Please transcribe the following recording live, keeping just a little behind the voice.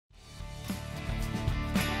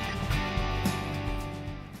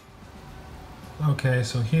Okay,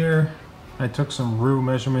 so here I took some REW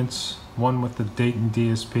measurements, one with the Dayton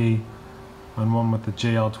DSP and one with the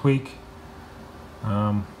TwK.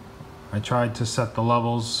 I tried to set the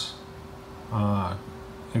levels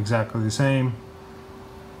exactly the same.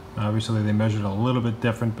 Obviously they measured a little bit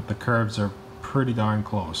different, but the curves are pretty darn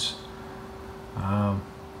close.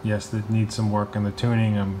 Yes, it needs some work on the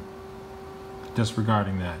tuning. I'm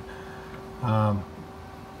disregarding that.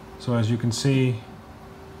 So as you can see,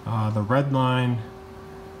 the red line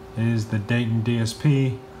is the Dayton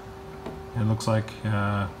DSP. It looks like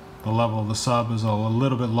the level of the sub is a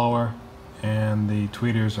little bit lower and the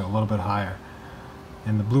tweeters are a little bit higher.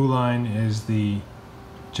 And the blue line is the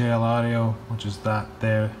JL audio, which is that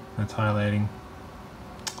there that's highlighting.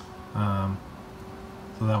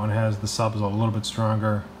 So that one has the subs a little bit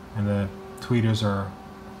stronger and the tweeters are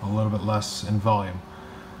a little bit less in volume.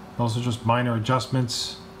 Those are just minor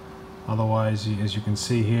adjustments. Otherwise, as you can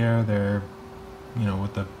see here, they're,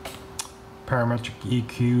 with the parametric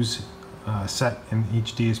EQs set in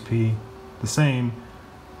each DSP the same,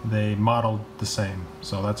 they modeled the same.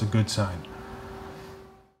 So that's a good sign.